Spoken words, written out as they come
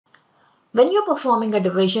When you're performing a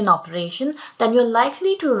division operation, then you're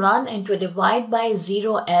likely to run into a divide by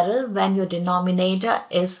zero error when your denominator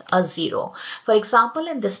is a zero. For example,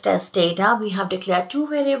 in this test data, we have declared two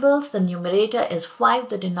variables. The numerator is 5,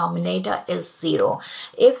 the denominator is 0.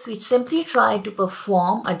 If we simply try to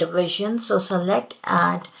perform a division, so select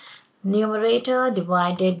add numerator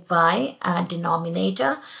divided by add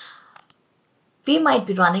denominator, we might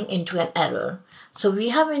be running into an error. So we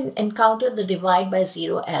have encountered the divide by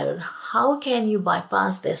zero error. How can you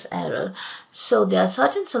bypass this error? So there are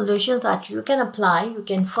certain solutions that you can apply. You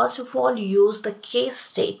can first of all use the case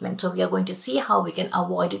statement. So we are going to see how we can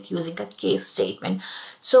avoid it using a case statement.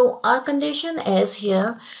 So our condition is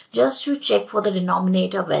here just to check for the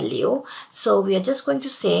denominator value. So we are just going to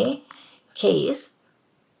say case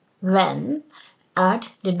when add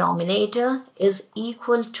denominator is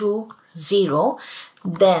equal to 0,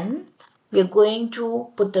 then we're going to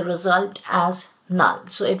put the result as null.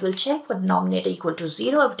 So it will check for denominator equal to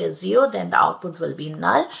 0. If it is 0, then the output will be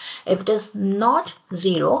null. If it is not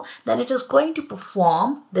 0, then it is going to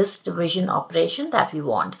perform this division operation that we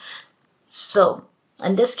want. So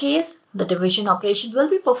in this case, the division operation will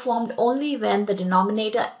be performed only when the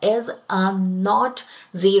denominator is a not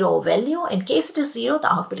 0 value. In case it is 0,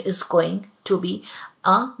 the output is going to be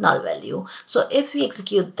a null value. So if we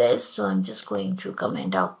execute this, so I'm just going to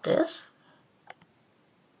comment out this.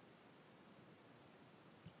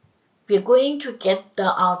 We're going to get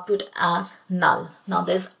the output as null. Now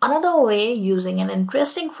there's another way using an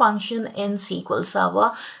interesting function in SQL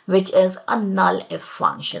Server, which is a NULLIF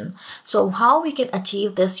function. So how we can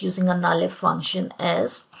achieve this using a NULLIF function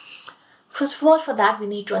is, first of all, for that we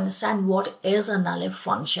need to understand what is a NULLIF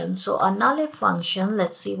function. So a NULLIF function,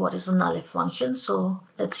 let's see what is a NULLIF function. So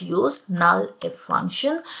let's use NULLIF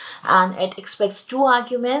function, and it expects two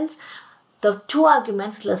arguments. The two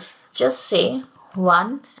arguments, let's just say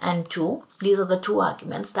 1 and 2. These are the two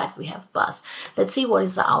arguments that we have passed. Let's see what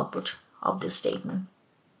is the output of this statement.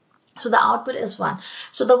 So the output is 1.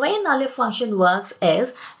 So the way NULLIF function works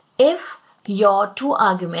is if your two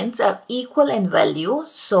arguments are equal in value.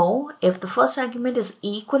 So if the first argument is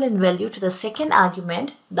equal in value to the second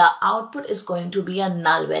argument, the output is going to be a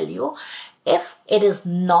null value. If it is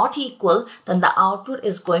not equal, then the output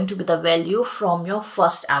is going to be the value from your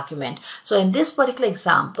first argument. So in this particular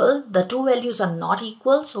example, the two values are not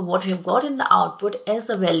equal. So what we've got in the output is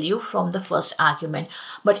the value from the first argument.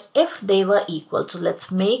 But if they were equal, so let's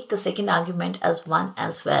make the second argument as 1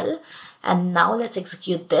 as well. And now let's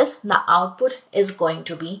execute this. The output is going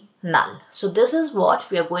to be null. So this is what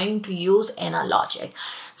we are going to use in our logic.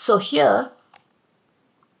 So here,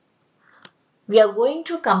 we are going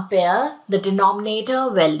to compare the denominator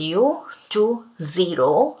value to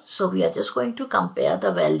 0. So we are just going to compare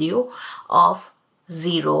the value of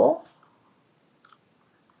 0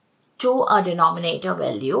 to a denominator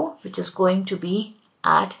value, which is going to be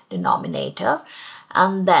at denominator.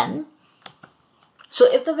 And then, so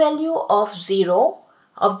if the value of 0,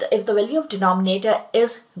 if the value of denominator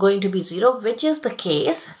is going to be 0, which is the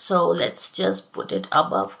case, so let's just put it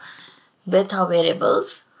above with our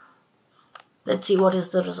variables. Let's see what is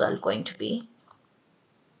the result going to be.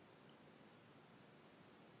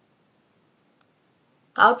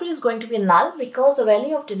 Output is going to be null because the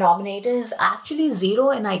value of denominator is actually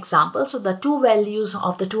 0 in our example. So the two values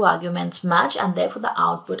of the two arguments match, and therefore the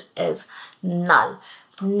output is null.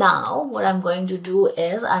 Now what I'm going to do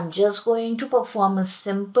is I'm just going to perform a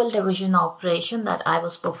simple division operation that I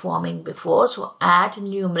was performing before. So add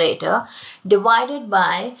numerator divided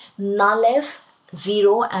by NULLIF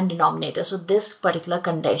 0 and denominator. So this particular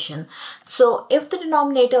condition. So if the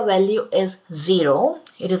denominator value is 0,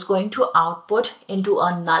 it is going to output into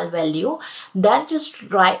a null value. Then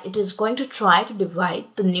it is going to try to divide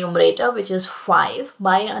the numerator, which is 5,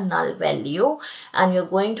 by a null value, and you're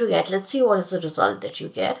going to get, let's see what is the result that you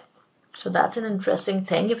get. So that's an interesting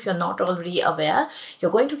thing. If you're not already aware,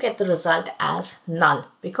 you're going to get the result as null,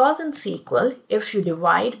 because in SQL, if you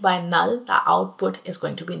divide by null, the output is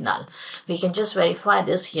going to be null. We can just verify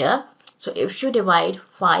this here. So if you divide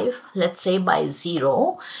 5, let's say by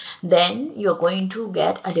 0, then you're going to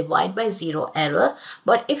get a divide by 0 error.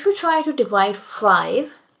 But if you try to divide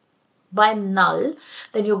 5 by null,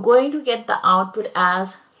 then you're going to get the output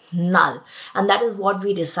as null, and that is what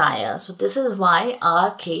we desire. So this is why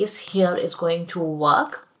our case here is going to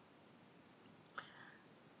work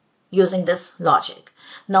using this logic.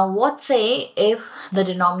 Now what say if the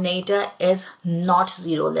denominator is not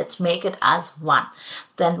 0? Let's make it as 1.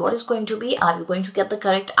 Then what is going to be? Are we going to get the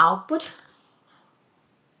correct output?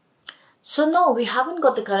 So no, we haven't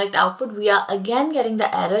got the correct output. We are again getting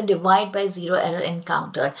the error divide by 0 error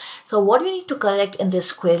encountered. So what we need to correct in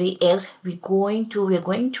this query is we're going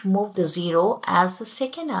to move the 0 as the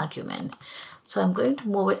second argument. So I'm going to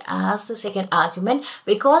move it as the second argument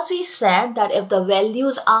because we said that if the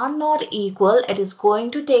values are not equal, it is going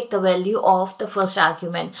to take the value of the first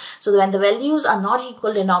argument. So when the values are not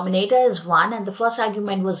equal, denominator is 1 and the first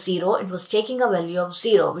argument was 0, it was taking a value of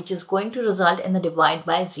 0, which is going to result in the divide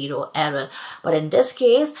by 0 error. But in this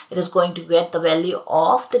case, it is going to get the value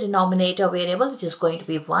of the denominator variable, which is going to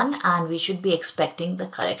be 1, and we should be expecting the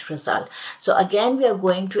correct result. So again, we are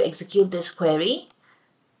going to execute this query.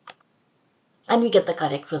 And we get the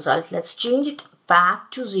correct result. Let's change it back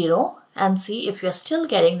to 0 and see if we are still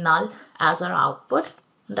getting null as our output.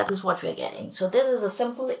 That is what we are getting. So this is a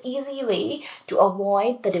simple, easy way to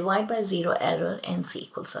avoid the divide by 0 error in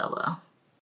SQL Server.